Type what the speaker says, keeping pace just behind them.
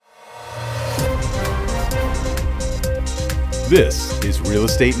This is Real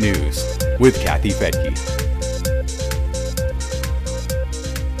Estate News with Kathy Fettke.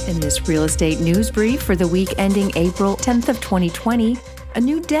 In this Real Estate News Brief for the week ending April 10th of 2020, a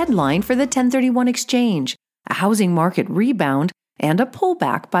new deadline for the 1031 exchange, a housing market rebound, and a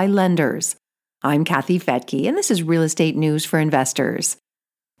pullback by lenders. I'm Kathy Fettke, and this is Real Estate News for Investors.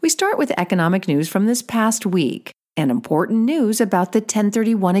 We start with economic news from this past week, and important news about the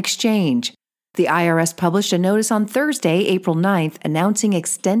 1031 exchange. The IRS published a notice on Thursday, April 9th, announcing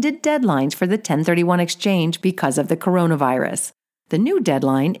extended deadlines for the 1031 exchange because of the coronavirus. The new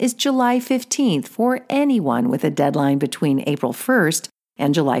deadline is July 15th for anyone with a deadline between April 1st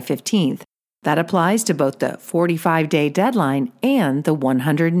and July 15th. That applies to both the 45-day deadline and the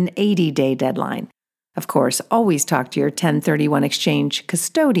 180-day deadline. Of course, always talk to your 1031 exchange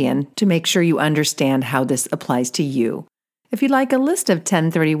custodian to make sure you understand how this applies to you. If you'd like a list of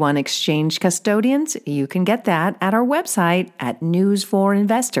 1031 exchange custodians, you can get that at our website at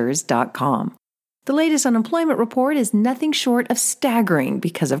newsforinvestors.com. The latest unemployment report is nothing short of staggering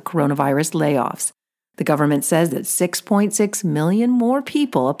because of coronavirus layoffs. The government says that 6.6 million more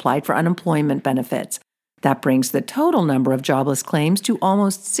people applied for unemployment benefits. That brings the total number of jobless claims to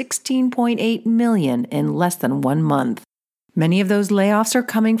almost 16.8 million in less than 1 month. Many of those layoffs are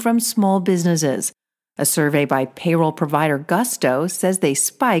coming from small businesses. A survey by payroll provider Gusto says they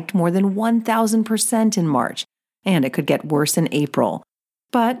spiked more than 1,000% in March, and it could get worse in April.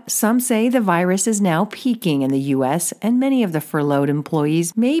 But some say the virus is now peaking in the U.S., and many of the furloughed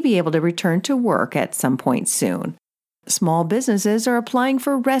employees may be able to return to work at some point soon. Small businesses are applying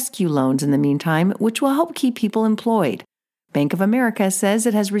for rescue loans in the meantime, which will help keep people employed. Bank of America says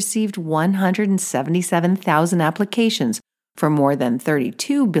it has received 177,000 applications for more than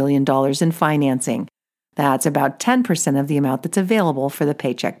 $32 billion in financing. That's about 10% of the amount that's available for the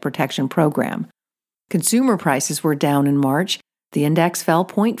Paycheck Protection Program. Consumer prices were down in March. The index fell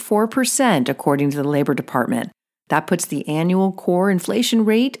 0.4%, according to the Labor Department. That puts the annual core inflation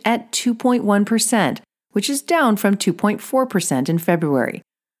rate at 2.1%, which is down from 2.4% in February.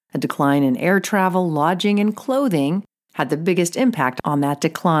 A decline in air travel, lodging, and clothing had the biggest impact on that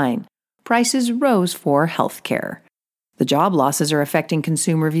decline. Prices rose for healthcare. The job losses are affecting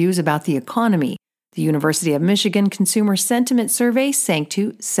consumer views about the economy. The University of Michigan Consumer Sentiment Survey sank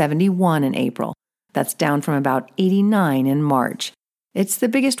to 71 in April. That's down from about 89 in March. It's the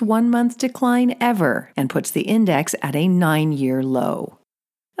biggest 1-month decline ever and puts the index at a 9-year low.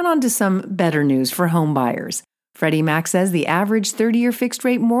 And on to some better news for home buyers. Freddie Mac says the average 30-year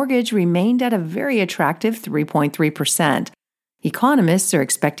fixed-rate mortgage remained at a very attractive 3.3%. Economists are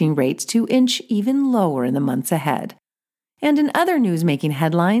expecting rates to inch even lower in the months ahead. And in other news-making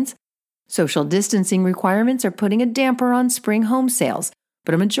headlines, social distancing requirements are putting a damper on spring home sales,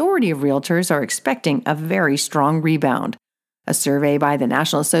 but a majority of realtors are expecting a very strong rebound. A survey by the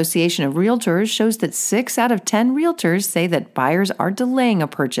National Association of Realtors shows that 6 out of 10 realtors say that buyers are delaying a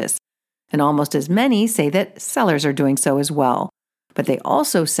purchase, and almost as many say that sellers are doing so as well. But they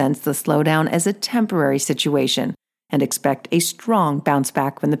also sense the slowdown as a temporary situation and expect a strong bounce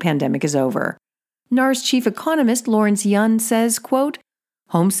back when the pandemic is over. NAR's chief economist Lawrence Yun says, quote,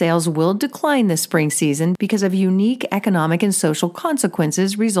 "Home sales will decline this spring season because of unique economic and social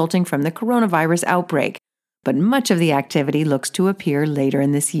consequences resulting from the coronavirus outbreak, but much of the activity looks to appear later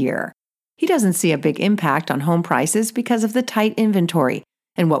in this year." He doesn't see a big impact on home prices because of the tight inventory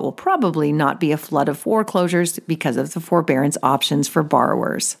and what will probably not be a flood of foreclosures because of the forbearance options for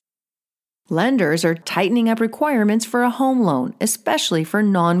borrowers. Lenders are tightening up requirements for a home loan, especially for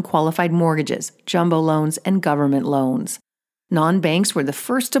non-qualified mortgages, jumbo loans, and government loans. Non-banks were the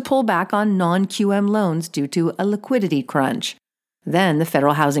first to pull back on non-QM loans due to a liquidity crunch. Then the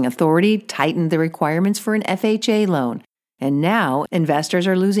Federal Housing Authority tightened the requirements for an FHA loan, and now investors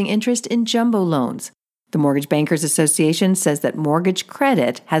are losing interest in jumbo loans. The Mortgage Bankers Association says that mortgage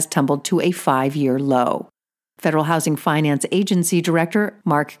credit has tumbled to a 5-year low. Federal Housing Finance Agency Director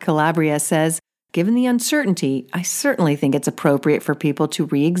Mark Calabria says, "Given the uncertainty, I certainly think it's appropriate for people to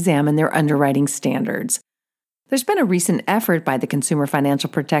re-examine their underwriting standards." There's been a recent effort by the Consumer Financial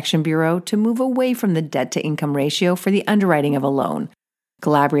Protection Bureau to move away from the debt-to-income ratio for the underwriting of a loan.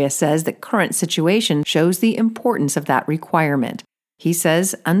 Calabria says the current situation shows the importance of that requirement. He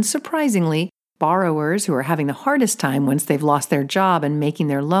says, unsurprisingly, borrowers who are having the hardest time once they've lost their job and making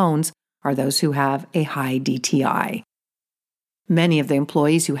their loans are those who have a high DTI. Many of the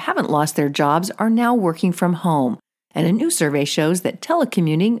employees who haven't lost their jobs are now working from home, and a new survey shows that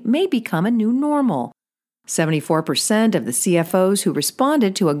telecommuting may become a new normal. 74% of the CFOs who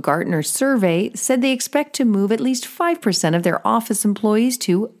responded to a Gartner survey said they expect to move at least 5% of their office employees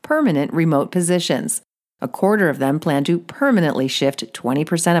to permanent remote positions. A quarter of them plan to permanently shift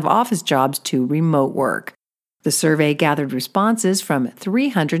 20% of office jobs to remote work. The survey gathered responses from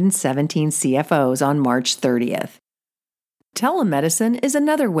 317 CFOs on March 30th. Telemedicine is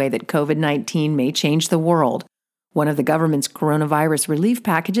another way that COVID-19 may change the world. One of the government's coronavirus relief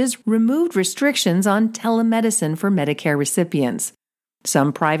packages removed restrictions on telemedicine for Medicare recipients.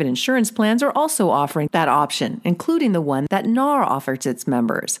 Some private insurance plans are also offering that option, including the one that NAR offers its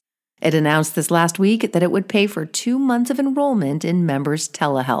members. It announced this last week that it would pay for 2 months of enrollment in members'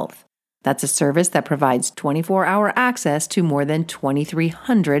 telehealth. That's a service that provides 24-hour access to more than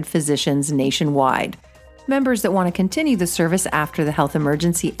 2,300 physicians nationwide. Members that want to continue the service after the health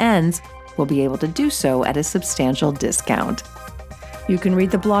emergency ends will be able to do so at a substantial discount. You can read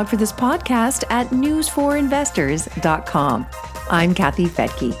the blog for this podcast at newsforinvestors.com. I'm Kathy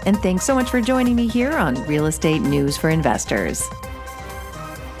Fettke, and thanks so much for joining me here on Real Estate News for Investors.